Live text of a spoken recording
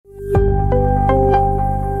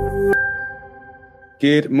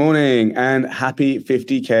Good morning and happy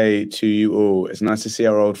 50K to you all. It's nice to see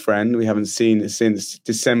our old friend we haven't seen since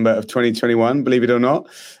December of 2021, believe it or not.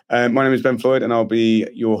 My name is Ben Floyd and I'll be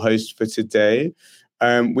your host for today.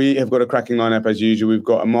 We have got a cracking lineup as usual. We've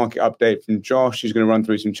got a market update from Josh, who's going to run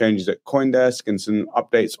through some changes at CoinDesk and some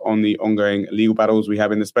updates on the ongoing legal battles we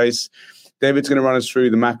have in the space. David's going to run us through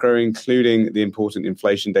the macro, including the important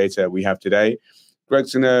inflation data we have today.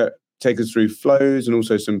 Greg's going to take us through flows and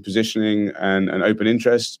also some positioning and open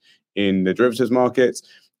interest in the derivatives markets.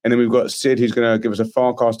 And then we've got Sid, who's going to give us a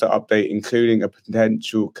Farcaster update, including a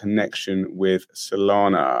potential connection with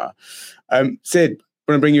Solana. Sid, I'm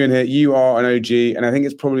going to bring you in here. You are an OG, and I think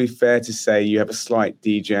it's probably fair to say you have a slight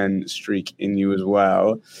degen streak in you as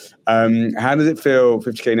well. How does it feel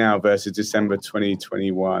 50K now versus December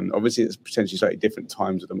 2021? Obviously, it's potentially slightly different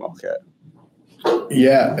times of the market.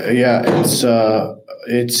 Yeah,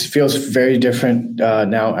 it feels very different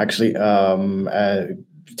now. Actually, to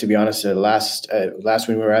be honest, last when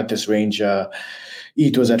we were at this range,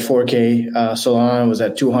 ETH was at 4K, Solana was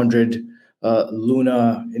at 200,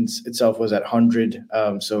 Luna itself was at 100.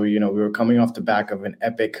 So we were coming off the back of an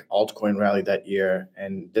epic altcoin rally that year,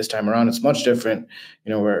 and this time around it's much different.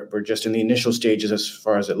 We're just in the initial stages as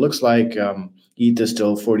far as it looks like. ETH is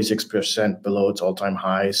still 46% below its all-time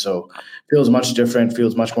high, so feels much different,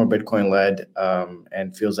 feels much more Bitcoin-led,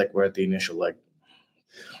 and feels like we're at the initial leg.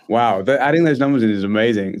 Wow, adding those numbers in is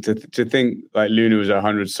amazing. To think like Luna was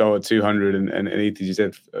 100, Sol at 200, and ETH, as you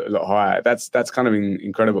said, a lot higher. That's kind of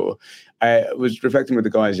incredible. I was reflecting with the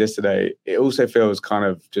guys yesterday. It also feels kind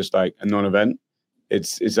of just like a non-event.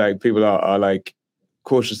 It's like people are like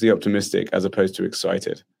cautiously optimistic as opposed to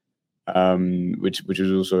excited. Which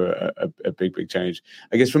is also a big change.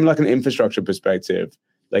 I guess from like an infrastructure perspective,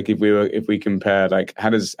 like if we compare, like how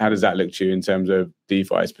does that look to you in terms of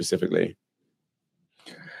DeFi specifically?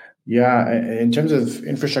 Yeah, in terms of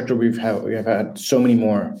infrastructure, we have had so many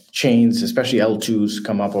more chains, especially L2s,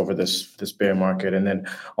 come up over this bear market, and then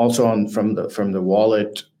also from the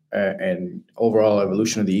wallet and overall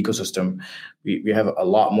evolution of the ecosystem, we have a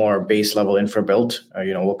lot more base level infra built.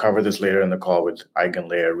 We'll cover this later in the call with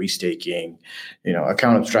EigenLayer, restaking,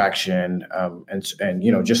 account abstraction,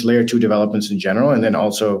 and just layer 2 developments in general, and then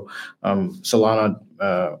also Solana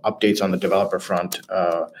updates on the developer front.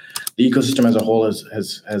 The ecosystem as a whole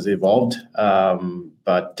has evolved,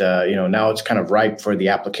 but now it's kind of ripe for the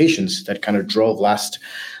applications that kind of drove last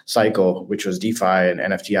cycle, which was DeFi and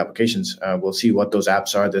NFT applications. We'll see what those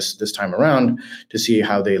apps are this time around to see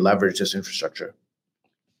how they leverage this infrastructure.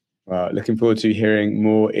 Looking forward to hearing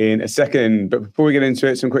more in a second. But before we get into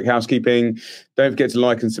it, some quick housekeeping. Don't forget to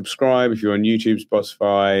like and subscribe if you're on YouTube,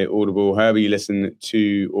 Spotify, Audible, however you listen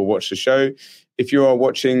to or watch the show. If you are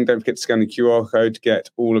watching, don't forget to scan the QR code to get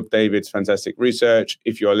all of David's fantastic research.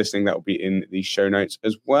 If you are listening, that will be in the show notes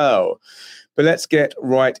as well. But let's get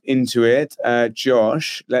right into it.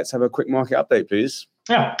 Josh, let's have a quick market update, please.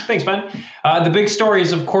 Yeah, thanks, Ben. The big story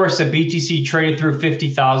is, of course, that BTC traded through the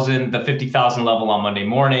 50,000 level on Monday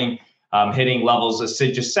morning, hitting levels, as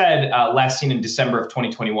Sid just said, last seen in December of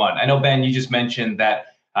 2021. I know, Ben, you just mentioned that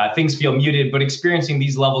things feel muted, but experiencing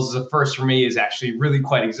these levels as a first for me is actually really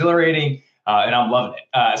quite exhilarating, and I'm loving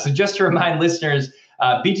it. So just to remind listeners,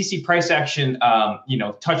 BTC price action,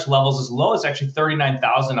 touched levels as low as actually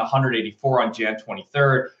 39,184 on Jan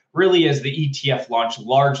 23rd. Really, as the ETF launch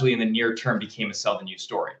largely in the near term became a sell the news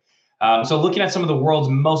story. So looking at some of the world's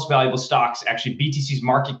most valuable stocks, actually BTC's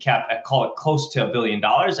market cap, I call it close to $1 billion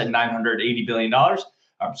at $980 billion.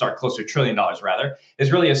 I'm sorry, close to $1 trillion rather,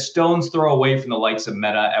 is really a stone's throw away from the likes of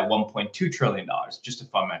Meta at $1.2 trillion. Just a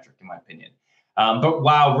fun metric in my opinion. But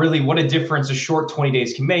wow, really what a difference a short 20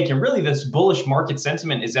 days can make. And really this bullish market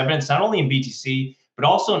sentiment is evidenced not only in BTC, but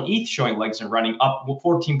also in ETH showing legs and running up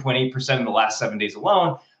 14.8% in the last 7 days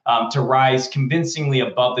alone, to rise convincingly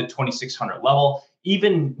above the 2,600 level,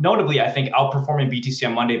 even notably, I think, outperforming BTC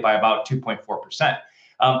on Monday by about 2.4%.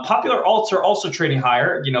 Popular alts are also trading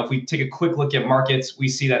higher. If we take a quick look at markets, we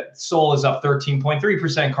see that Sol is up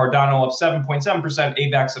 13.3%, Cardano up 7.7%,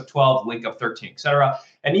 AVAX up 12%, Link up 13%, etc.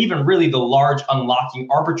 And even really the large unlocking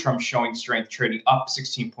Arbitrum showing strength, trading up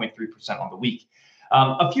 16.3% on the week.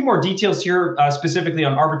 A few more details here, specifically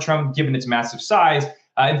on Arbitrum, given its massive size.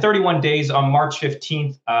 In 31 days on March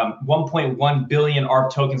 15th, 1.1 billion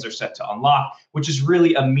ARB tokens are set to unlock, which is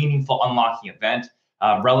really a meaningful unlocking event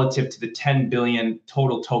relative to the 10 billion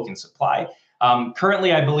total token supply.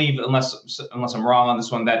 Currently, I believe, unless I'm wrong on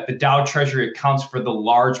this one, that the Dow Treasury accounts for the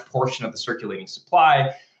large portion of the circulating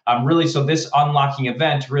supply. So this unlocking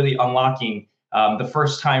event, really unlocking the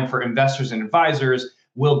first time for investors and advisors,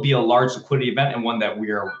 will be a large liquidity event and one that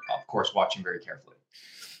we are, of course, watching very carefully.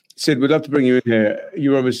 Sid, we'd love to bring you in here.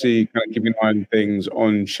 You're obviously kind of keeping an eye on things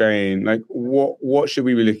on chain. Like, what should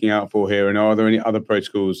we be looking out for here? And are there any other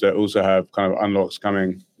protocols that also have kind of unlocks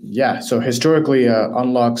coming? Yeah, so historically,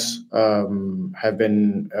 unlocks have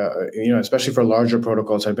been, especially for larger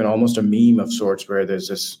protocols, have been almost a meme of sorts, where there's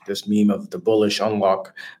this meme of the bullish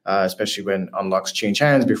unlock, especially when unlocks change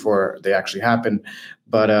hands before they actually happen.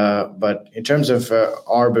 But in terms of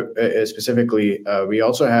ARB specifically, we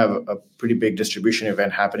also have a pretty big distribution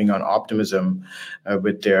event happening on Optimism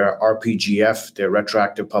with their RPGF, their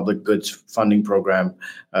retroactive public goods funding program,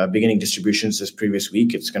 beginning distributions this previous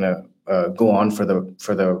week. It's going to go on for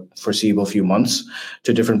the foreseeable few months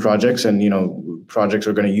to different projects, and projects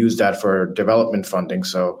are going to use that for development funding.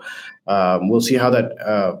 So we'll see how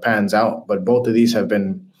that pans out. But both of these have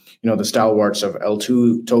been the stalwarts of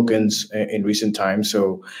L2 tokens in recent times.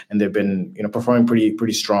 So, and they've been performing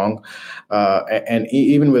pretty strong. And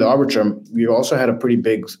even with Arbitrum, we've also had a pretty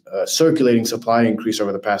big circulating supply increase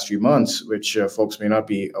over the past few months, which folks may not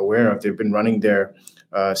be aware of. They've been running their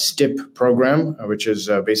STIP program, which is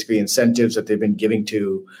basically incentives that they've been giving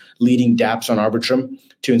to leading dApps on Arbitrum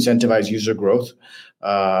to incentivize user growth.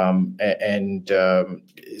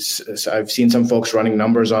 So I've seen some folks running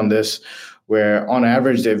numbers on this, where on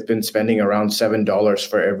average they've been spending around $7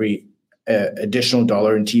 for every additional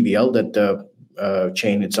dollar in TVL that the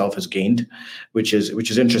chain itself has gained, which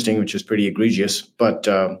is interesting, which is pretty egregious. But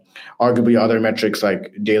arguably other metrics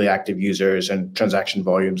like daily active users and transaction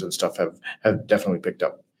volumes and stuff have definitely picked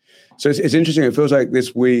up. So it's interesting. It feels like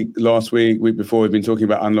this week, last week, week before, we've been talking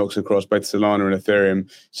about unlocks across both Solana and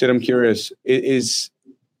Ethereum. Sid, I'm curious, is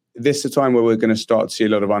this the time where we're going to start to see a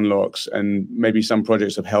lot of unlocks, and maybe some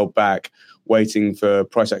projects have held back, waiting for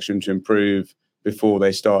price action to improve before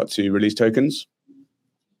they start to release tokens?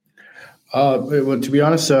 Well, to be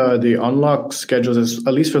honest, the unlock schedules,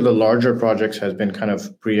 at least for the larger projects, has been kind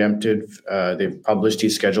of preempted. They've published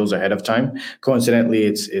these schedules ahead of time. Coincidentally,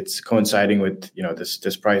 it's coinciding with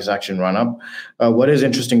this price action run up. What is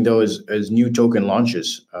interesting though is new token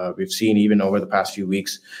launches. We've seen even over the past few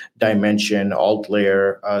weeks, Dimension,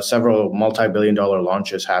 AltLayer, several multi-billion-dollar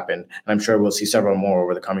launches happen, and I'm sure we'll see several more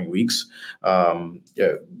over the coming weeks.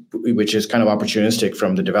 Which is kind of opportunistic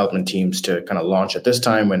from the development teams to kind of launch at this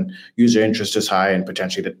time when user interest is high and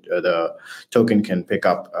potentially the token can pick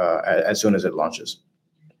up as soon as it launches.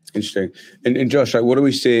 Interesting. And Josh, what are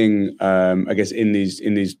we seeing? I guess in these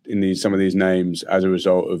some of these names as a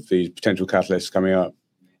result of these potential catalysts coming up.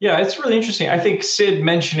 Yeah, it's really interesting. I think Sid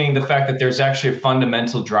mentioning the fact that there's actually a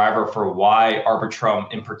fundamental driver for why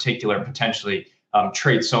Arbitrum in particular potentially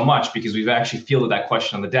trades so much, because we've actually fielded that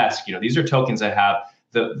question on the desk. These are tokens that have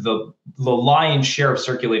the lion's share of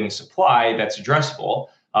circulating supply that's addressable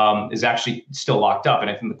is actually still locked up. And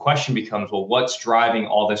I think the question becomes, well, what's driving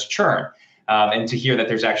all this churn? And to hear that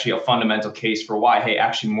there's actually a fundamental case for why, hey,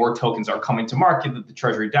 actually more tokens are coming to market, that the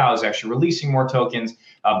Treasury DAO is actually releasing more tokens,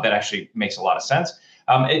 that actually makes a lot of sense.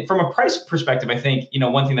 From a price perspective, I think,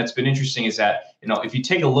 one thing that's been interesting is that, if you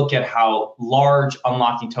take a look at how large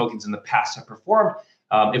unlocking tokens in the past have performed,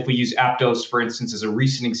 if we use Aptos, for instance, as a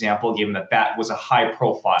recent example, given that was a high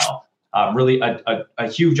profile, really a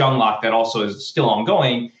huge unlock that also is still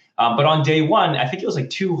ongoing. But on day one, I think it was like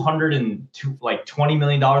 $20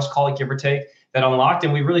 million, call it, give or take, that unlocked.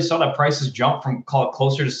 And we really saw that prices jump from, call it,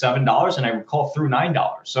 closer to $7, and I recall through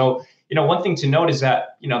 $9. So, one thing to note is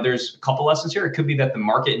that, there's a couple lessons here. It could be that the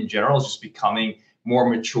market in general is just becoming more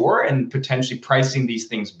mature and potentially pricing these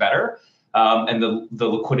things better, and the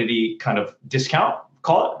liquidity kind of discount,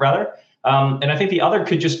 call it, rather. And I think the other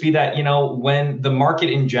could just be that, when the market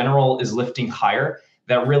in general is lifting higher,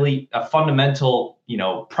 that really fundamental,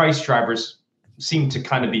 price drivers seem to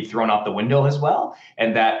kind of be thrown out the window as well,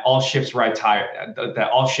 and that all ships rise higher.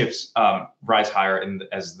 Rise higher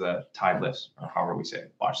as the tide lifts, or however we say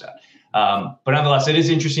it. Watch that. But nonetheless, it is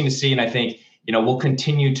interesting to see, and I think we'll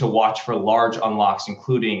continue to watch for large unlocks,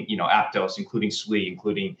 including Aptos, including SWI,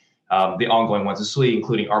 including the ongoing ones of SWI,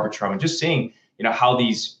 including Arbitrum, and just seeing how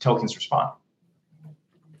these tokens respond.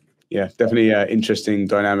 Yeah, definitely interesting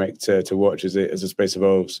dynamic to watch as the space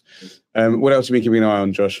evolves. What else are we keeping an eye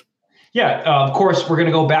on, Josh? Yeah, of course, we're going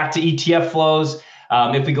to go back to ETF flows.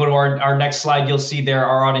 If we go to our next slide, you'll see there,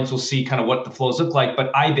 our audience will see kind of what the flows look like.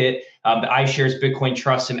 But IBIT, the iShares Bitcoin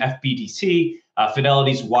Trust, and FBTC,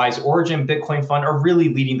 Fidelity's Wise Origin Bitcoin Fund are really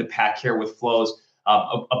leading the pack here with flows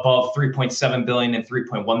above $3.7 billion and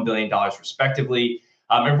 $3.1 billion respectively.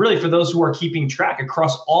 And really, for those who are keeping track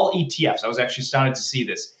across all ETFs, I was actually astounded to see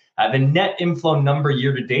this. The net inflow number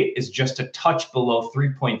year to date is just a touch below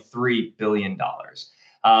 $3.3 billion.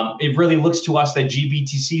 It really looks to us that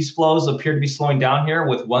GBTC's flows appear to be slowing down here,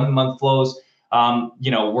 with 1 month flows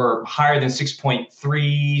were higher than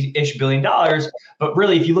 $6.3-ish billion. But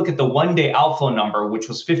really, if you look at the one-day outflow number, which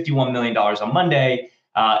was $51 million on Monday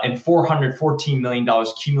and $414 million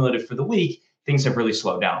cumulative for the week, things have really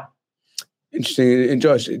slowed down. Interesting. And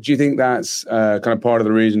Josh, do you think that's kind of part of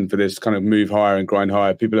the reason for this kind of move higher and grind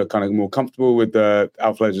higher? People are kind of more comfortable with the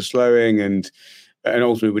outflows are slowing, and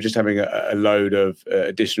ultimately we're just having a load of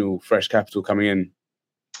additional fresh capital coming in.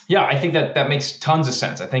 Yeah, I think that makes tons of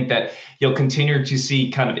sense. I think that you'll continue to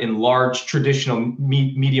see kind of in large traditional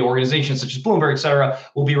media organizations such as Bloomberg, et cetera,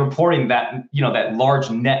 will be reporting that, that large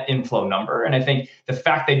net inflow number. And I think the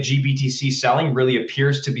fact that GBTC selling really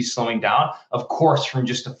appears to be slowing down, of course, from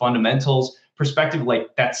just the fundamentals perspective,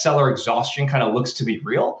 like that seller exhaustion kind of looks to be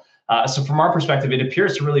real. So from our perspective, it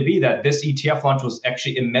appears to really be that this ETF launch was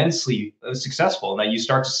actually immensely successful, and that you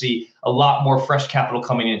start to see a lot more fresh capital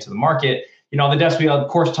coming into the market. On the desk, we of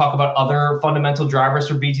course talk about other fundamental drivers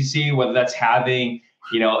for BTC, whether that's having,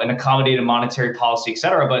 an accommodative monetary policy, et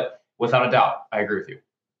cetera. But without a doubt, I agree with you.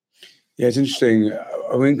 Yeah, it's interesting.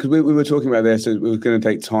 I mean, because we were talking about this, it was going to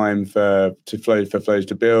take time for flows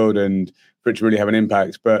to build and for it to really have an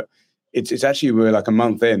impact. But it's actually we're like a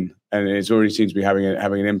month in, and it's already seems to be having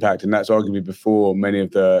an impact, and that's arguably before many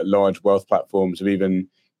of the large wealth platforms have even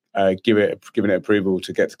given it approval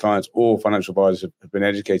to get to clients, or financial advisors have been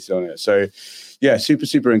educated on it. So, yeah,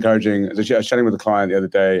 super encouraging. I was chatting with a client the other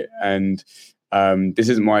day, and this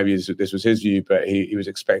isn't my view. This was his view, but he was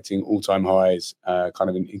expecting all-time highs, kind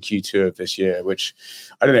of in Q2 of this year, which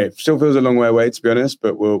I don't know. Still feels a long way away, to be honest,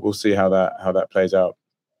 but we'll see how that plays out.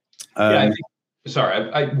 I think.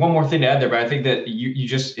 Sorry, one more thing to add there, but I think that you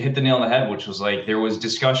just hit the nail on the head, which was like there was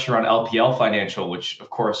discussion around LPL Financial, which of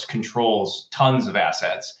course controls tons of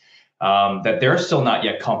assets, that they're still not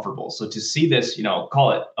yet comfortable. So to see this, call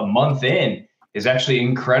it a month in, is actually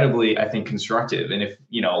incredibly, I think, constructive. And if,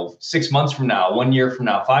 6 months from now, 1 year from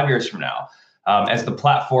now, 5 years from now, as the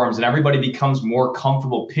platforms and everybody becomes more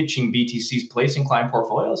comfortable pitching BTC's place in client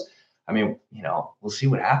portfolios, I mean, we'll see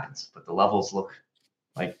what happens, but the levels look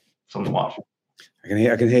like something to watch. I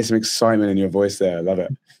can hear some excitement in your voice there. I love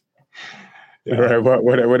it. Yeah. All right,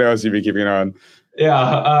 what else have you been keeping an eye on?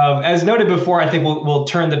 Yeah, as noted before, I think we'll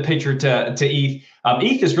turn the picture to ETH.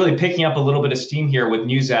 ETH is really picking up a little bit of steam here with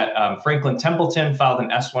news that Franklin Templeton filed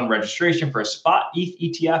an S1 registration for a spot ETH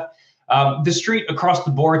ETF. The street across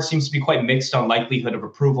the board seems to be quite mixed on likelihood of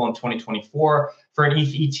approval in 2024 for an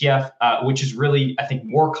ETH ETF, which is really, I think,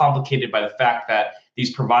 more complicated by the fact that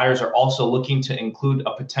these providers are also looking to include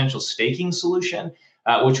a potential staking solution,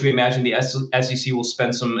 which we imagine the SEC will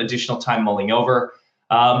spend some additional time mulling over.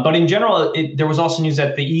 But in general, there was also news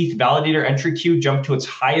that the ETH validator entry queue jumped to its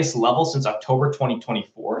highest level since October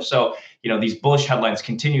 2024. So, these bullish headlines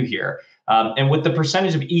continue here. And with the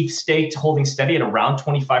percentage of ETH staked holding steady at around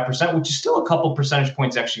 25%, which is still a couple percentage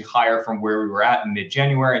points actually higher from where we were at in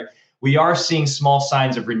mid-January, we are seeing small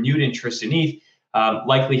signs of renewed interest in ETH,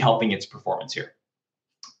 likely helping its performance here.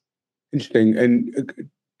 Interesting. And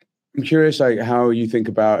I'm curious, how you think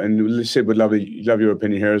about, and Sid would love your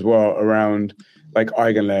opinion here as well, around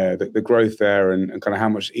Eigenlayer, the growth there, and kind of how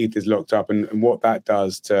much ETH is locked up, and what that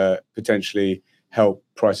does to potentially help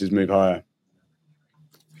prices move higher.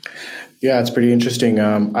 Yeah, it's pretty interesting.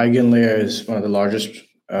 Eigenlayer is one of the largest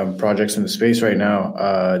projects in the space right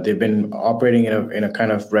now. They've been operating in a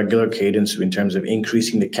kind of regular cadence in terms of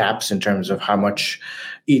increasing the caps in terms of how much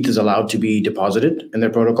ETH is allowed to be deposited in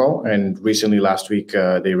their protocol. And recently, last week,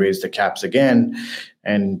 they raised the caps again,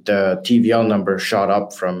 and the TVL number shot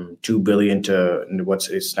up from 2 billion to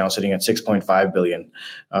it's now sitting at 6.5 billion.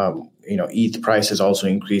 ETH price has also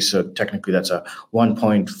increased, so technically that's a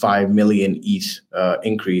 1.5 million ETH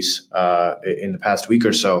increase in the past week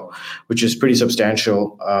or so, which is pretty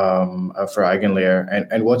substantial for Eigenlayer.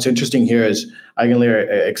 And what's interesting here is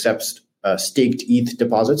Eigenlayer accepts staked ETH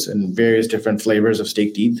deposits and various different flavors of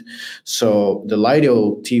staked ETH. So the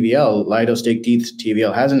Lido staked ETH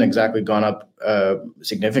TVL hasn't exactly gone up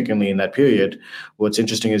significantly in that period. What's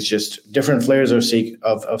interesting is just different flavors of staked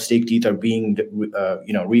ETH are being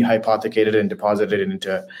rehypothecated and deposited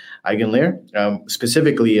into Eigenlayer.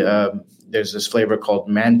 Specifically, there's this flavor called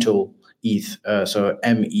Mantle ETH, so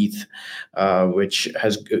METH, which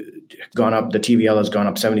has gone up. The TVL has gone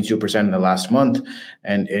up 72% in the last month,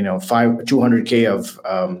 and 200K of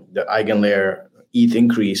the Eigenlayer ETH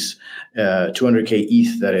increase, 200K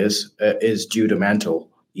ETH that is due to Mantle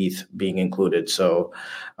ETH being included. So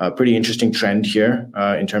a pretty interesting trend here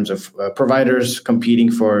in terms of providers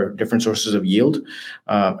competing for different sources of yield,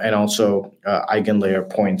 and also Eigenlayer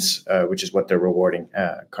points, which is what they're rewarding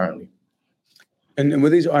currently. And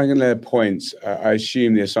with these Eigenlayer points, I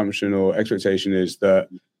assume the assumption or expectation is that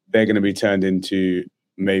they're going to be turned into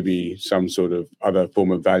maybe some sort of other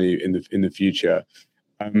form of value in the future.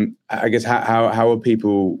 I guess how are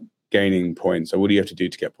people gaining points, or what do you have to do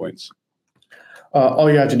to get points?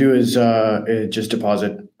 All you have to do is just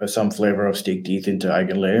deposit some flavor of staked ETH into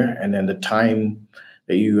EigenLayer, and then the time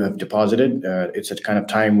that you have deposited, it's a kind of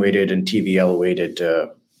time-weighted and TVL-weighted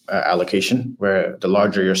allocation, where the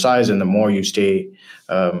larger your size and the more you stay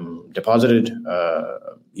deposited,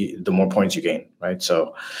 the more points you gain, right?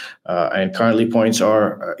 So, and currently points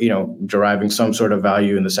are, deriving some sort of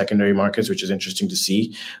value in the secondary markets, which is interesting to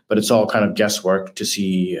see, but it's all kind of guesswork to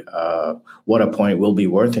see what a point will be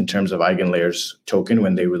worth in terms of EigenLayer's token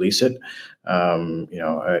when they release it.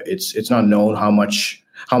 It's not known how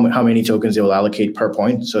many tokens they will allocate per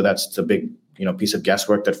point. So that's the big, piece of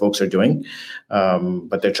guesswork that folks are doing.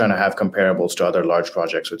 But they're trying to have comparables to other large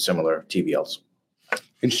projects with similar TVLs.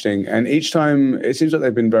 Interesting. And each time, it seems like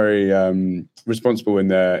they've been very responsible in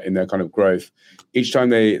their kind of growth. Each time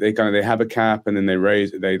they have a cap, and then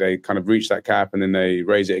they kind of reach that cap, and then they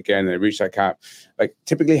raise it again, and they reach that cap. Like,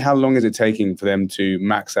 typically, how long is it taking for them to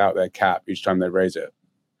max out their cap each time they raise it?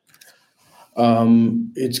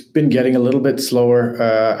 It's been getting a little bit slower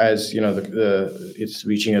as it's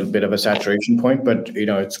reaching a bit of a saturation point, but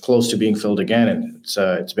it's close to being filled again, and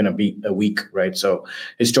it's been a week, right? So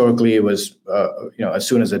historically, it was as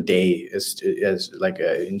soon as a day,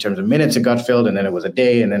 in terms of minutes, it got filled, and then it was a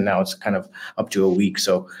day, and then now it's kind of up to a week.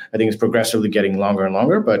 So I think it's progressively getting longer and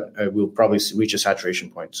longer, but we'll probably reach a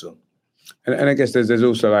saturation point soon. And I guess there's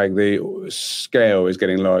also like the scale is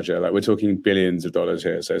getting larger. Like, we're talking billions of dollars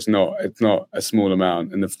here, so it's not a small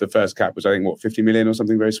amount. And the first cap was, I think, 50 million or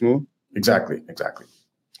something very small. Exactly.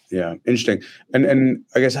 Yeah, interesting. And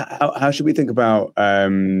I guess how should we think about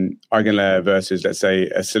EigenLayer versus, let's say,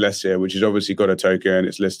 a Celestia, which has obviously got a token,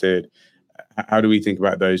 it's listed. How do we think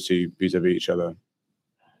about those two vis-a-vis each other?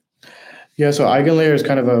 Yeah, so EigenLayer is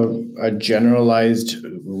kind of a generalized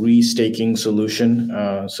restaking solution.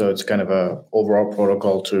 So it's kind of a overall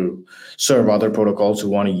protocol to serve other protocols who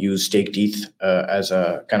want to use staked ETH as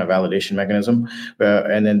a kind of validation mechanism.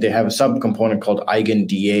 And then they have a subcomponent called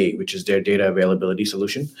EigenDA, which is their data availability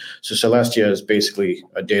solution. So Celestia is basically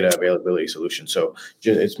a data availability solution. So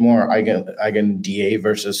it's more EigenDA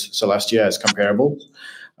versus Celestia as comparable.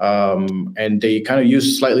 And they kind of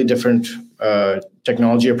use slightly different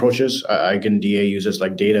technology approaches. EigenDA uses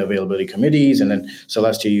like data availability committees, and then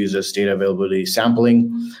Celestia uses data availability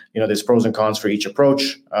sampling. There's pros and cons for each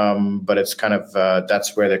approach, but it's kind of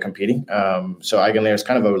that's where they're competing. So EigenLayer is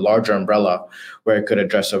kind of a larger umbrella where it could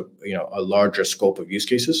address a larger scope of use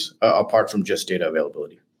cases apart from just data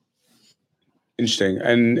availability. Interesting.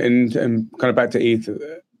 And kind of back to ETH,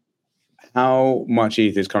 how much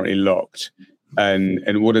ETH is currently locked?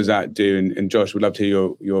 And what does that do? And Josh, would love to hear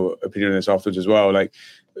your opinion on this afterwards as well. Like,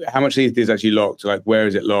 how much ETH is actually locked? Like, where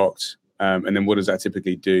is it locked? And then what does that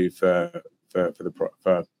typically do for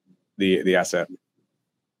the asset?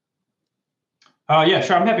 Yeah,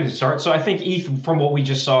 sure. I'm happy to start. So I think ETH, from what we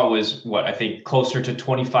just saw, was closer to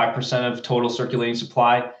 25% of total circulating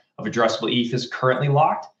supply of addressable ETH is currently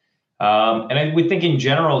locked. And I would think in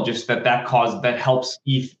general, just that helps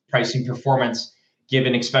ETH pricing performance,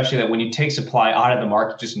 given especially that when you take supply out of the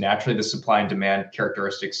market, just naturally the supply and demand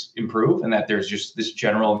characteristics improve, and that there's just this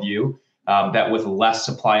general view that with less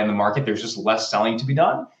supply in the market, there's just less selling to be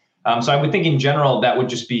done. So I would think in general that would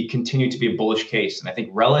just continue to be a bullish case. And I think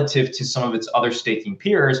relative to some of its other staking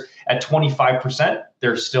peers, at 25%,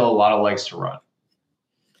 there's still a lot of legs to run.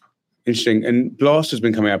 Interesting. And Blast has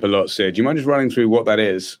been coming up a lot, Sid. Do you mind just running through what that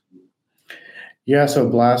is? Yeah, so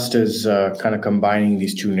Blast is kind of combining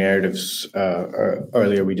these two narratives.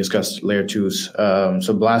 Earlier we discussed layer twos.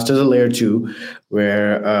 So Blast is a layer two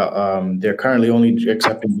where they're currently only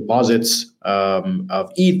accepting deposits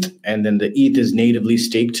of ETH, and then the ETH is natively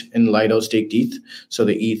staked in Lido staked ETH. So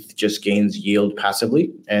the ETH just gains yield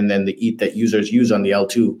passively, and then the ETH that users use on the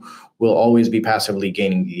L2 will always be passively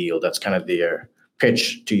gaining the yield. That's kind of their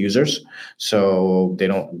pitch to users, so they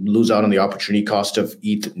don't lose out on the opportunity cost of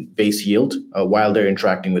ETH base yield while they're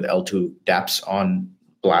interacting with L2 dApps on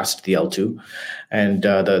Blast, the L2. And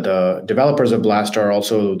the developers of Blast are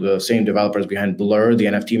also the same developers behind Blur, the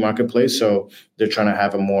NFT marketplace. So they're trying to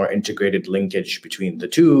have a more integrated linkage between the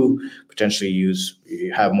two, potentially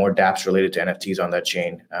have more dApps related to NFTs on that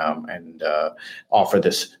chain, and offer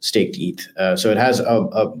this staked ETH. So it has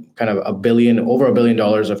a kind of over $1 billion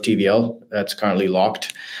of TVL that's currently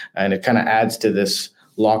locked. And it kind of adds to this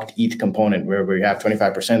locked ETH component where we have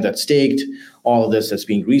 25% that's staked, all of this that's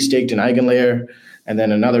being restaked in EigenLayer, and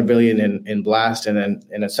then another $1 billion in Blast, and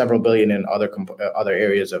then several billion in other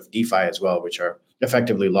areas of DeFi as well, which are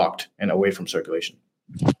effectively locked and away from circulation.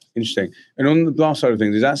 Interesting. And on the blast side of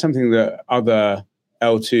things, is that something that other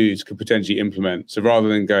L2s could potentially implement? So rather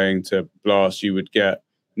than going to blast, you would get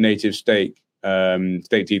native stake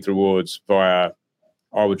ETH rewards via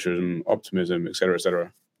Arbitrum, Optimism, et cetera, et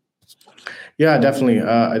cetera. Yeah, definitely.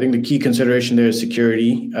 I think the key consideration there is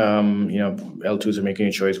security. L2s are making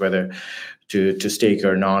a choice whether to stake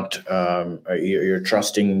or not. You're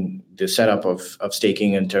trusting the setup of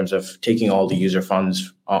staking in terms of taking all the user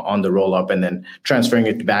funds on the roll up and then transferring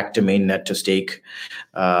it back to mainnet to stake.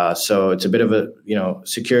 So it's a bit of a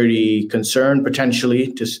security concern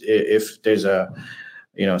potentially. If there's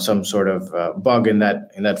some sort of bug in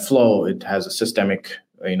that flow, it has a systemic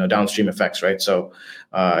downstream effects, right? So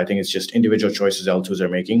I think it's just individual choices L2s are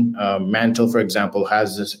making. Mantle, for example,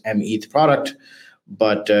 has this METH product,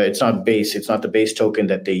 but it's not the base token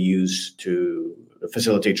that they use to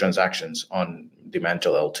facilitate transactions on the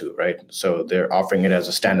Mantle L2, right? So they're offering it as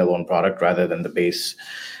a standalone product rather than the base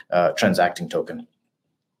transacting token.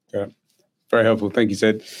 Yeah, very helpful. Thank you,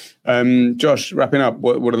 Sid. Josh, wrapping up,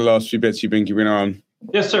 what are the last few bits you've been keeping an eye on?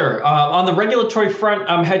 Yes, sir. On the regulatory front,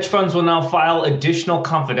 hedge funds will now file additional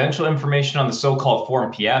confidential information on the so-called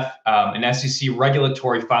Form PF, an SEC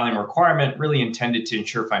regulatory filing requirement really intended to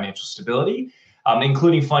ensure financial stability,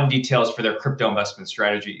 including fund details for their crypto investment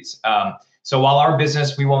strategies. So while our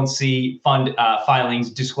business, we won't see fund filings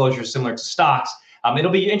disclosures similar to stocks, it'll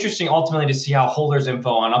be interesting ultimately to see how holders' info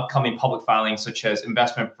on upcoming public filings, such as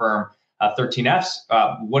investment firm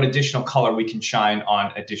 13Fs, what additional color we can shine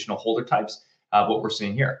on additional holder types. What we're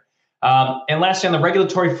seeing here. And lastly, on the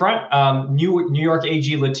regulatory front, New York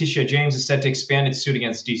AG Letitia James is set to expand its suit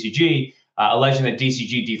against DCG, alleging that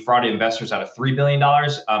DCG defrauded investors out of $3 billion.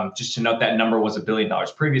 Just to note, that number was $1 billion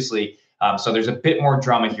previously. So there's a bit more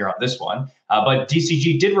drama here on this one. But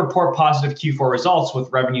DCG did report positive Q4 results with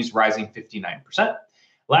revenues rising 59%.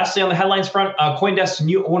 Lastly, on the headlines front, CoinDesk's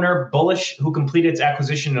new owner, Bullish, who completed its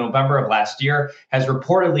acquisition in November of last year, has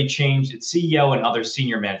reportedly changed its CEO and other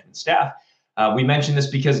senior management staff. We mentioned this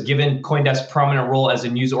because given CoinDesk's prominent role as a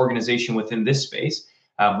news organization within this space,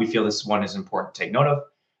 we feel this one is important to take note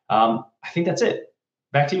of. I think that's it.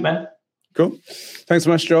 Back to you, Ben. Cool. Thanks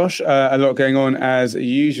so much, Josh. A lot going on as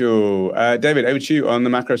usual. David, over to you on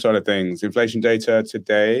the macro side of things. Inflation data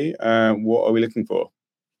today. What are we looking for?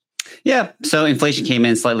 Yeah, so inflation came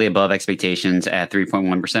in slightly above expectations at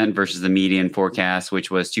 3.1% versus the median forecast, which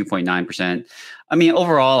was 2.9%. I mean,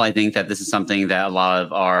 overall, I think that this is something that a lot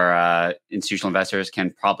of our institutional investors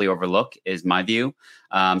can probably overlook, is my view.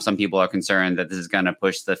 Some people are concerned that this is going to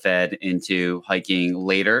push the Fed into hiking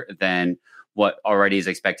later than what already is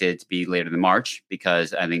expected to be later than March,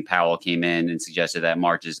 because I think Powell came in and suggested that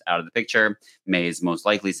March is out of the picture. May is the most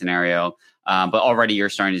likely scenario. But already you're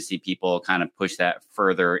starting to see people kind of push that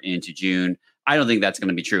further into June. I don't think that's going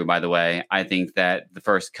to be true, by the way. I think that the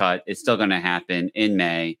first cut is still going to happen in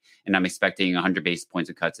May, and I'm expecting 100 basis points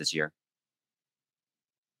of cuts this year.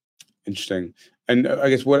 Interesting. And I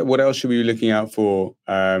guess what else should we be looking out for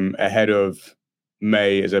ahead of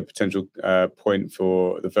May as a potential point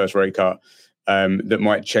for the first rate cut that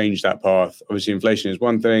might change that path? Obviously, inflation is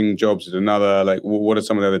one thing, jobs is another. Like, what are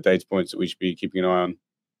some of the other data points that we should be keeping an eye on?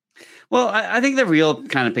 Well, I think the real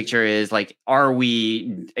kind of picture is like, are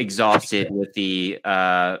we exhausted with the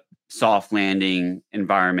soft landing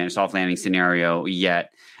environment, soft landing scenario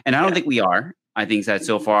yet? And I don't think we are. I think that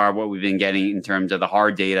so far what we've been getting in terms of the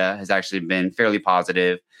hard data has actually been fairly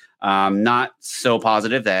positive. Not so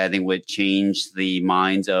positive that I think would change the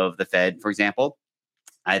minds of the Fed, for example.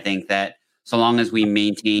 I think that so long as we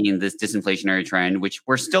maintain this disinflationary trend, which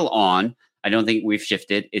we're still on, I don't think we've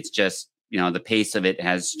shifted. It's just, the pace of it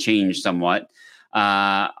has changed somewhat.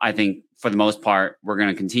 I think for the most part, we're going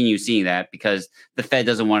to continue seeing that because the Fed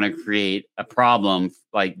doesn't want to create a problem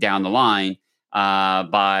like down the line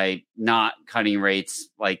by not cutting rates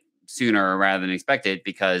like sooner rather than expected,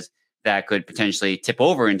 because that could potentially tip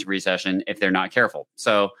over into recession if they're not careful.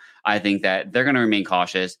 So I think that they're going to remain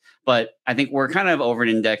cautious, but I think we're kind of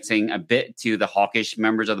over-indexing a bit to the hawkish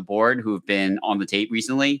members of the board who've been on the tape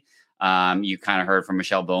recently. You kind of heard from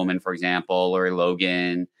Michelle Bowman, for example, Lori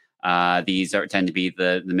Logan. These tend to be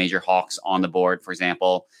the major hawks on the board, for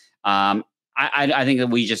example. I think that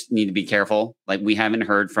we just need to be careful. Like, we haven't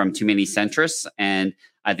heard from too many centrists, and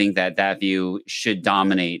I think that view should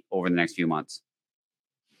dominate over the next few months.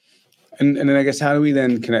 And then I guess, how do we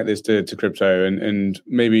then connect this to crypto and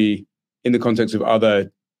maybe in the context of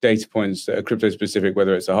other data points that are crypto specific,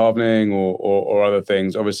 whether it's a halvening or other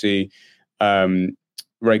things? Obviously,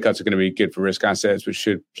 rate cuts are going to be good for risk assets, which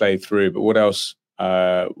should play through. But what else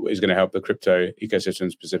is going to help the crypto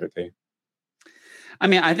ecosystem specifically? I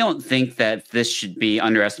mean, I don't think that this should be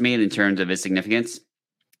underestimated in terms of its significance.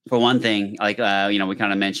 for one thing, like, we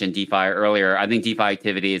kind of mentioned DeFi earlier. I think DeFi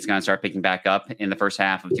activity is going to start picking back up in the first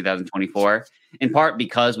half of 2024, in part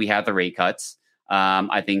because we have the rate cuts.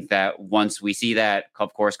 I think that once we see that,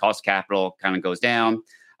 of course, cost of capital kind of goes down.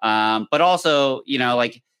 But also,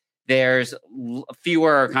 there's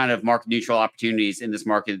fewer kind of market neutral opportunities in this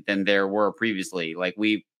market than there were previously. Like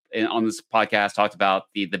we on this podcast talked about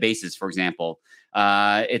the basis, for example.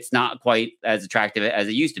 It's not quite as attractive as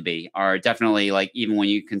it used to be, or definitely like even when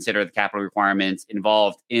you consider the capital requirements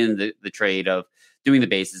involved in the trade of doing the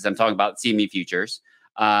basis. I'm talking about CME futures.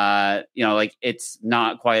 It's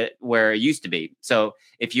not quite where it used to be. So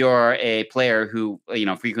if you're a player who,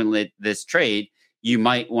 frequently this trade, you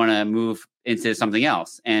might want to move into something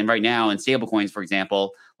else. And right now in stablecoins, for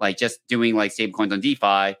example, like just doing like stablecoins on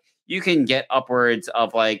DeFi, you can get upwards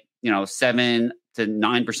of 7 to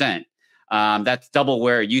 9%. That's double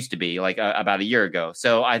where it used to be about a year ago.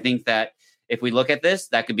 So I think that if we look at this,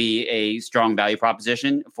 that could be a strong value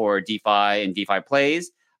proposition for DeFi and DeFi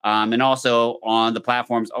plays. And also on the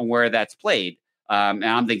platforms on where that's played. And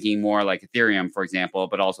I'm thinking more like Ethereum, for example,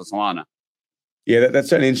 but also Solana. Yeah, that's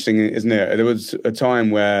certainly interesting, isn't it? There was a time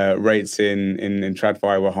where rates in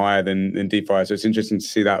TradFi were higher than DeFi, so it's interesting to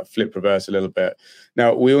see that flip reverse a little bit.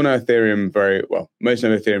 Now, we all know Ethereum very well. Most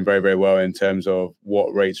know Ethereum very, very well in terms of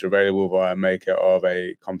what rates are available via Maker,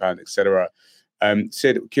 Aave, Compound, etc.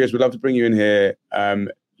 Sid, curious, we'd love to bring you in here.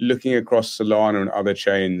 Looking across Solana and other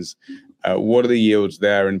chains, what are the yields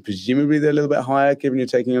there? And presumably they're a little bit higher, given you're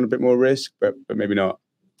taking on a bit more risk, but maybe not.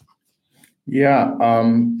 Yeah,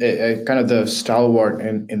 kind of the stalwart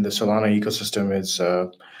in the Solana ecosystem is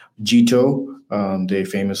Jito. They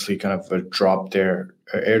famously kind of airdropped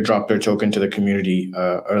their token to the community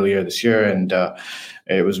earlier this year, and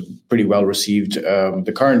it was pretty well received.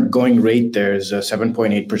 The current going rate there is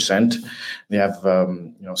 7.8%. They have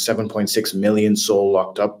 7.6 million SOL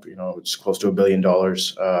locked up. It's close to $1 billion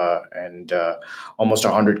and almost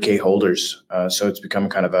 100K holders. So it's become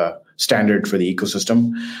kind of a standard for the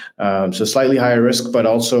ecosystem. So slightly higher risk, but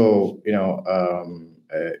also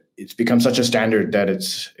it's become such a standard that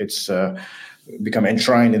it's become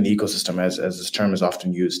enshrined in the ecosystem as this term is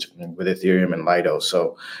often used with Ethereum and Lido.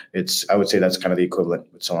 So I would say that's kind of the equivalent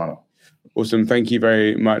with Solana. Awesome. Thank you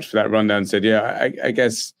very much for that rundown, Sid. Yeah, I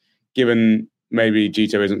guess given maybe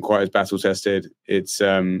Jito isn't quite as battle tested, it's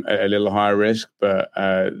a little higher risk, but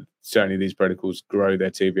certainly these protocols grow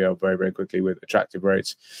their TVL very, very quickly with attractive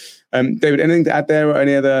rates. David, anything to add there, or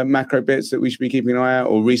any other macro bits that we should be keeping an eye out,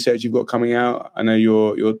 or research you've got coming out? I know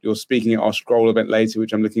you're speaking at our Scroll event later,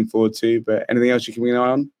 which I'm looking forward to, but anything else you're keeping an eye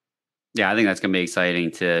on? Yeah, I think that's going to be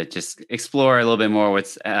exciting to just explore a little bit more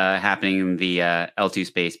what's happening in the L2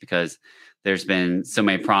 space, because there's been so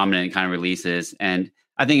many prominent kind of releases. And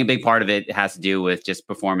I think a big part of it has to do with just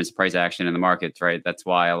performance price action in the markets, right? That's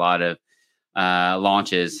why a lot of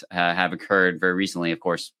launches have occurred very recently. Of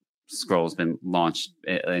course, Scroll's been launched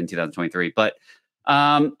in 2023. But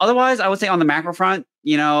otherwise, I would say on the macro front,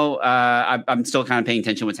 I'm still kind of paying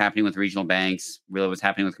attention to what's happening with regional banks, really what's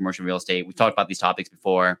happening with commercial real estate. We've talked about these topics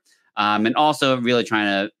before. And also really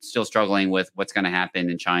still struggling with what's going to happen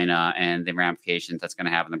in China and the ramifications that's going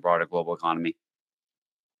to have in the broader global economy.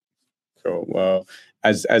 Cool. Well,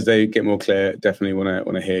 as they get more clear, definitely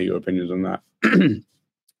want to hear your opinions on that.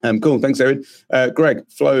 Cool. Thanks, David. Greg,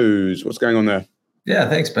 flows, what's going on there? Yeah,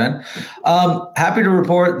 thanks, Ben. Happy to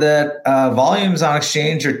report that volumes on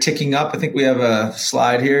exchange are ticking up. I think we have a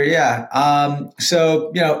slide here. Yeah.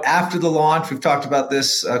 So, after the launch, we've talked about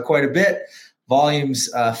this quite a bit. Volumes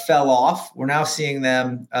fell off. We're now seeing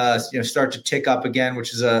them, start to tick up again,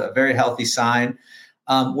 which is a very healthy sign.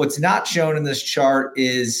 What's not shown in this chart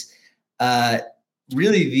is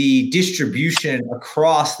really the distribution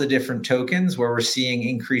across the different tokens where we're seeing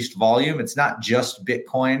increased volume. It's not just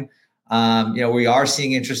Bitcoin. We are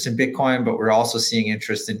seeing interest in Bitcoin, but we're also seeing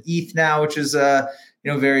interest in ETH now, which is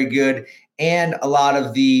very good. And a lot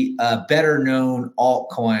of the better known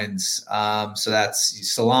altcoins. So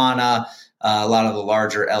that's Solana, a lot of the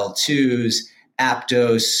larger L2s,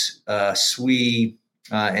 Aptos, SWI,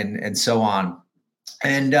 and so on.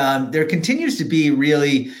 And there continues to be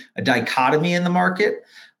really a dichotomy in the market.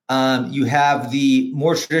 You have the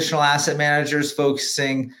more traditional asset managers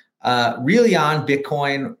focusing really on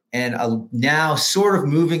Bitcoin and now sort of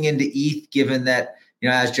moving into ETH, given that,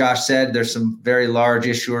 as Josh said, there's some very large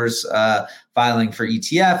issuers filing for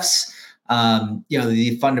ETFs.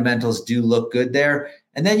 The fundamentals do look good there.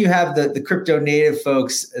 And then you have the crypto native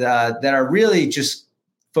folks that are really just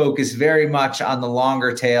focused very much on the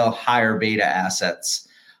longer tail, higher beta assets.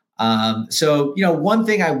 So one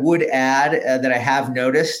thing I would add that I have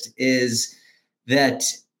noticed is that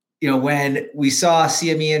when we saw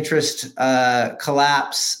CME interest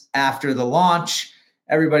collapse after the launch,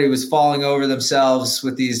 everybody was falling over themselves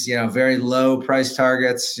with these, very low price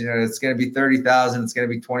targets. It's going to be 30,000. It's going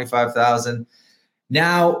to be 25,000.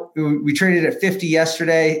 Now we traded at 50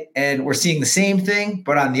 yesterday, and we're seeing the same thing,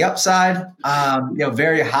 but on the upside.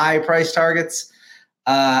 Very high price targets.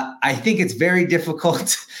 I think it's very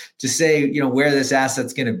difficult to say, where this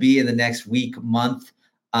asset's going to be in the next week, month.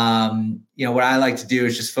 What I like to do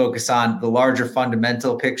is just focus on the larger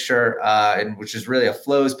fundamental picture, and which is really a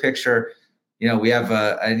flows picture. We have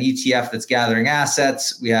an ETF that's gathering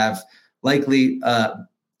assets. We have likely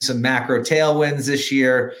some macro tailwinds this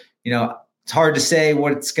year. It's hard to say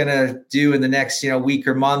what it's going to do in the next week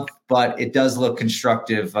or month, but it does look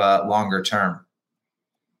constructive longer term.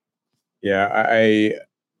 Yeah, I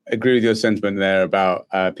agree with your sentiment there about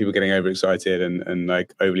people getting overexcited and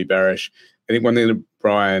like overly bearish. I think one thing that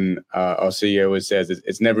Brian, our CEO, always says is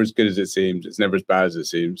it's never as good as it seems. It's never as bad as it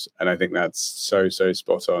seems. And I think that's so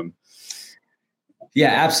spot on. Yeah,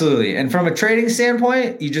 absolutely. And from a trading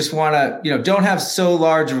standpoint, you just want to, don't have so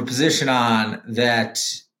large of a position on that,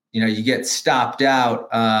 you get stopped out,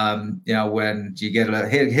 when you get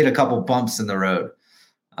hit a couple bumps in the road.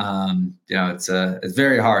 It's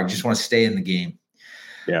very hard. You just want to stay in the game.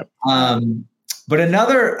 Yeah. But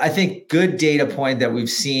another, I think, good data point that we've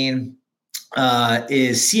seen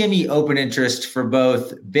is CME open interest for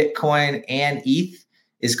both Bitcoin and ETH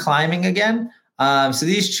is climbing again. So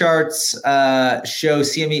these charts show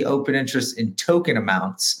CME open interest in token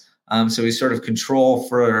amounts. So we sort of control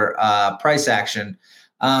for price action.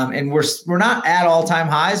 And we're not at all-time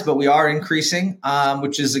highs, but we are increasing,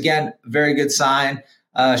 which is, again, a very good sign.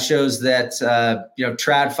 Shows that,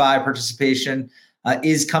 TradFi participation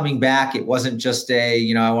is coming back. It wasn't just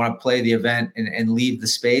I want to play the event and leave the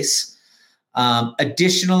space.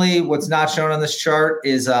 Additionally, what's not shown on this chart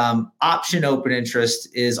is option open interest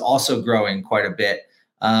is also growing quite a bit,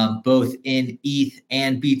 both in ETH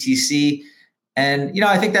and BTC. And,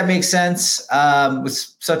 I think that makes sense with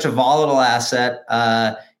such a volatile asset.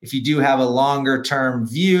 If you do have a longer term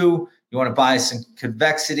view, you want to buy some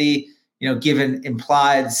convexity, given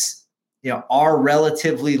implieds, are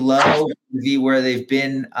relatively low where they've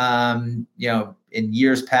been, in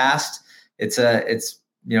years past. It's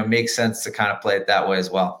makes sense to kind of play it that way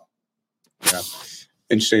as well. Yeah,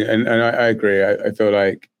 interesting. And I agree. I feel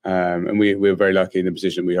like, and we're very lucky in the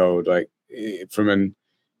position we hold, like from an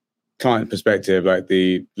client perspective, like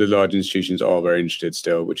the large institutions are very interested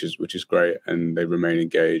still, which is great, and they remain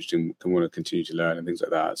engaged and can want to continue to learn and things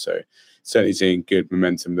like that. So certainly seeing good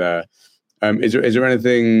momentum there. Is there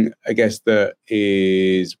anything, I guess, that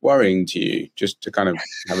is worrying to you, just to kind of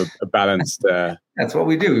have a balanced? That's what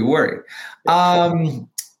we do. We worry.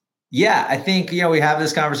 Yeah, I think we have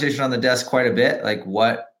this conversation on the desk quite a bit. Like,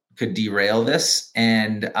 what could derail this?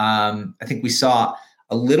 And I think we saw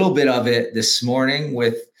a little bit of it this morning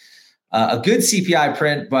with a good CPI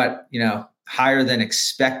print, but higher than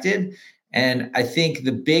expected. And I think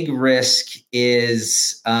the big risk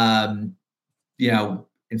is,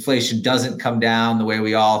 inflation doesn't come down the way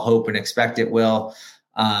we all hope and expect it will.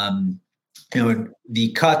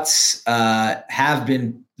 The cuts have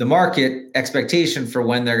been, the market expectation for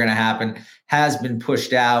when they're going to happen has been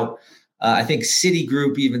pushed out. I think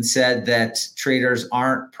Citigroup even said that traders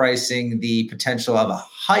aren't pricing the potential of a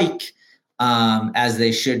hike as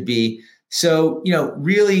they should be. So,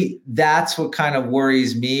 really, that's what kind of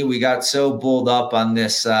worries me. We got so bulled up on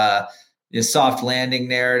this soft landing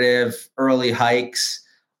narrative, early hikes.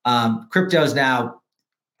 Crypto's now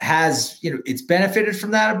has, it's benefited from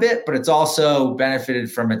that a bit, but it's also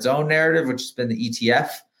benefited from its own narrative, which has been the ETF.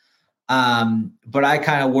 But I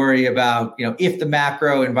kind of worry about, if the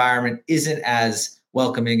macro environment isn't as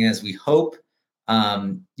welcoming as we hope,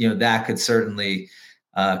 that could certainly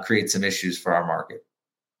create some issues for our market.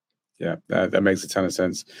 Yeah, that makes a ton of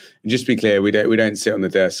sense. And just to be clear, we don't sit on the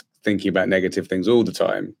desk thinking about negative things all the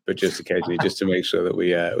time, but just occasionally, just to make sure that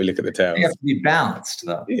we look at the tails. You have to be balanced,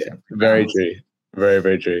 though. Yeah, very true. Very,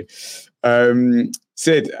 very true.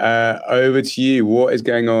 Sid, over to you. What is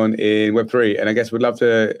going on in Web3? And I guess we'd love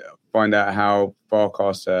to find out how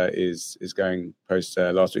Farcaster is going post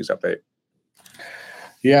last week's update.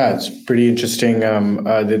 Yeah, it's pretty interesting.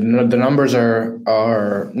 The numbers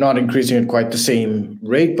are not increasing at quite the same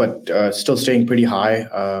rate, but still staying pretty high.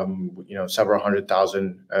 Several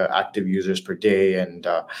 100,000 active users per day, and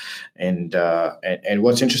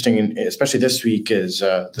what's interesting, especially this week, is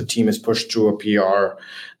the team has pushed through a PR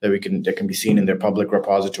that can be seen in their public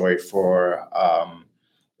repository for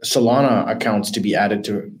Solana accounts to be added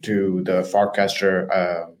to the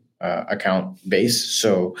Farcaster account base.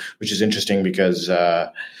 So, which is interesting because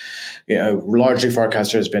largely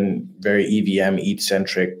Farcaster has been very EVM, ETH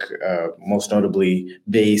centric. Most notably,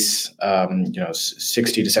 Base.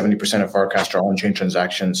 60 to 70% of Farcaster on-chain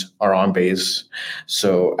transactions are on Base.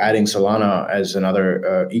 So, adding Solana as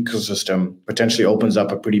another ecosystem potentially opens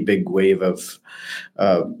up a pretty big wave of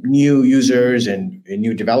new users and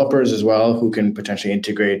new developers as well, who can potentially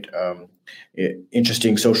integrate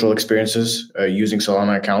interesting social experiences using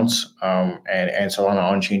Solana accounts and Solana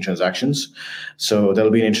on-chain transactions. So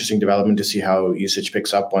that'll be an interesting development to see how usage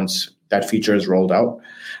picks up once that feature is rolled out.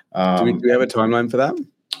 Do we have a timeline for that?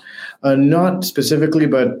 Not specifically,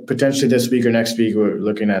 but potentially this week or next week, we're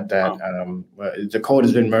looking at that. The code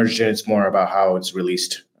has been merged in. It's more about how it's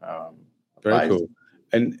released. Very cool.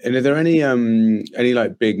 And are there any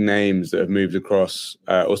like big names that have moved across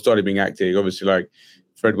or started being active? Obviously, like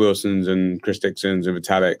Fred Wilson's and Chris Dixon's and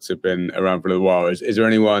Vitalik's have been around for a little while. Is there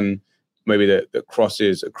anyone maybe that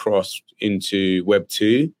crosses across into Web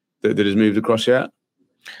 2 that has moved across yet?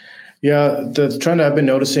 Yeah, the trend I've been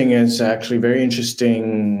noticing is actually very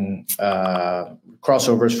interesting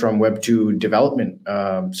crossovers from Web 2 development.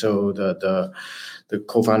 So the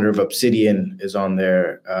co-founder of Obsidian is on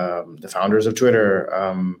there, the founders of Twitter,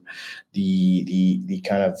 the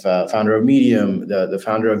kind of founder of Medium, the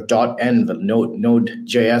founder of .env, the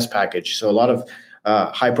Node.js package. So a lot of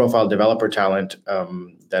high-profile developer talent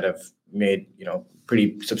that have made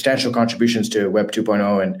pretty substantial contributions to Web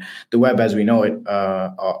 2.0 and the web as we know it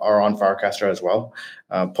are on Farcaster as well,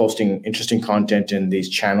 posting interesting content in these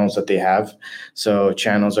channels that they have. So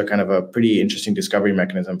channels are kind of a pretty interesting discovery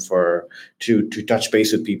mechanism to touch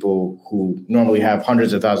base with people who normally have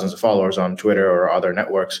hundreds of thousands of followers on Twitter or other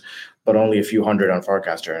networks, but only a few hundred on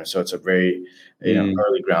Farcaster. And so it's a very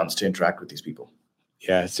early grounds to interact with these people.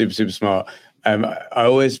 Yeah, super, super smart. I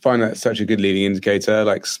always find that such a good leading indicator,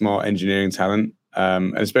 like smart engineering talent.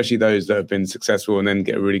 And especially those that have been successful and then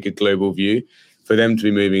get a really good global view. For them to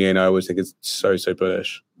be moving in, I always think it's so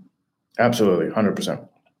bullish. Absolutely, 100%.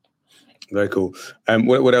 Very cool.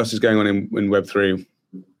 What else is going on in Web3?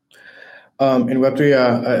 In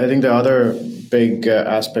Web3, I think the other big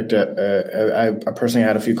aspect, I personally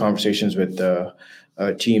had a few conversations with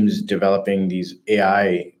teams developing these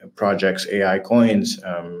AI projects, AI coins,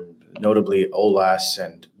 notably OLAS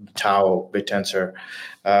and Tau, BitTensor.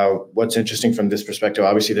 What's interesting from this perspective,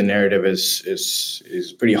 obviously the narrative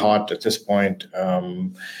is pretty hot at this point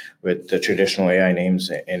with the traditional AI names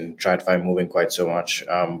and TradFi moving quite so much.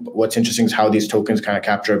 But what's interesting is how these tokens kind of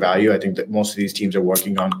capture value. I think that most of these teams are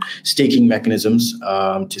working on staking mechanisms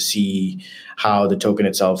to see how the token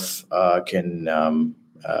itself can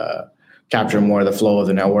capture more of the flow of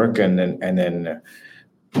the network and then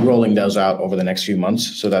rolling those out over the next few months.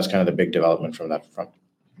 So that's kind of the big development from that front.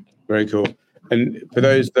 Very cool. And for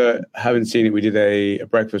those that haven't seen it, we did a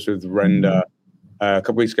breakfast with Render a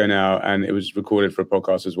couple weeks ago now, and it was recorded for a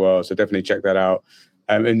podcast as well. So definitely check that out.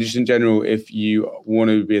 And just in general, if you want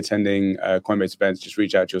to be attending Coinbase events, just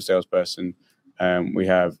reach out to your salesperson. We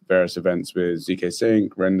have various events with ZK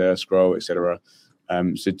Sync, Render, Scroll, etc.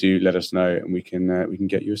 So do let us know, and we can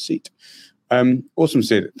get you a seat. Awesome,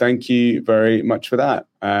 Sid. Thank you very much for that.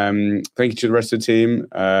 Thank you to the rest of the team.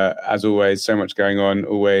 As always, so much going on.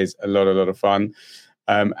 Always a lot of fun.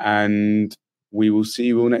 And we will see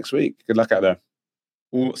you all next week. Good luck out there.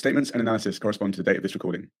 All statements and analysis correspond to the date of this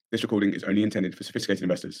recording. This recording is only intended for sophisticated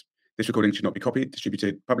investors. This recording should not be copied,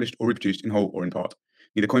 distributed, published, or reproduced in whole or in part.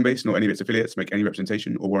 Neither Coinbase nor any of its affiliates make any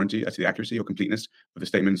representation or warranty as to the accuracy or completeness of the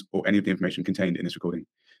statements or any of the information contained in this recording.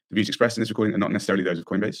 The views expressed in this recording are not necessarily those of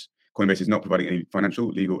Coinbase. Coinbase is not providing any financial,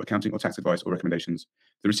 legal, accounting, or tax advice or recommendations.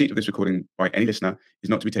 The receipt of this recording by any listener is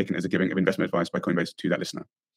not to be taken as a giving of investment advice by Coinbase to that listener.